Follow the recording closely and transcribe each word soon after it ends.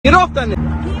Get off that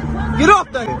nigga. Get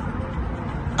off that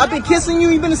nigga. I've been kissing you.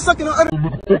 You've been sucking on other.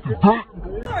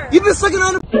 You've been sucking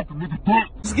on other.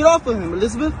 Just get off of him,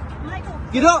 Elizabeth. Michael,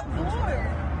 get up.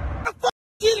 What the fuck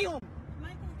get him?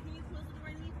 Michael, can you close the door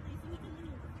and leave, please, so we can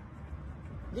leave?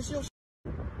 This your shit.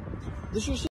 This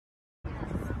your shit.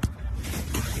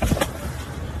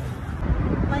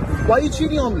 Michael, why are you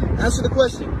cheating on me? Answer the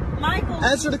question. Michael.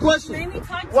 Answer the question. Let me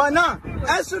talk to why you. not?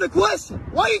 Answer the question.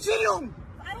 Why are you cheating on me?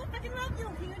 I don't fucking love you.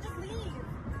 Can you just leave?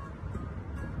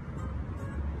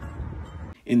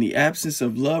 In the absence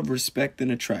of love, respect,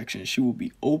 and attraction, she will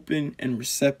be open and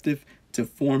receptive to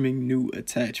forming new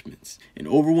attachments. An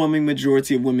overwhelming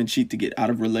majority of women cheat to get out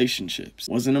of relationships.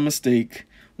 Wasn't a mistake,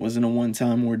 wasn't a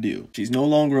one-time ordeal. She's no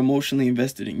longer emotionally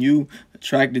invested in you,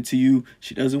 attracted to you.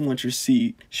 She doesn't want your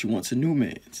seed, she wants a new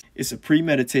man's. It's a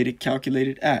premeditated,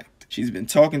 calculated act. She's been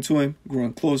talking to him,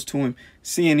 growing close to him,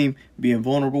 seeing him, being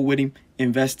vulnerable with him,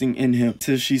 investing in him,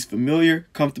 till she's familiar,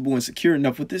 comfortable, and secure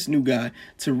enough with this new guy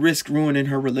to risk ruining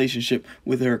her relationship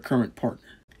with her current partner.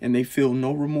 And they feel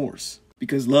no remorse.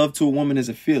 Because love to a woman is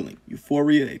a feeling.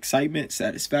 Euphoria, excitement,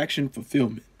 satisfaction,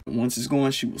 fulfillment. And once it's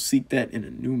gone, she will seek that in a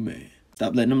new man.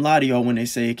 Stop letting them lie to y'all when they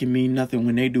say it can mean nothing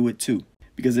when they do it too.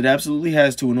 Because it absolutely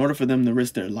has to in order for them to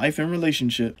risk their life and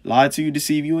relationship, lie to you,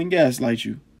 deceive you, and gaslight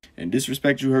you, and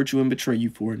disrespect you, hurt you, and betray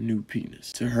you for a new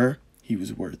penis. To her, he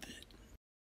was worth it.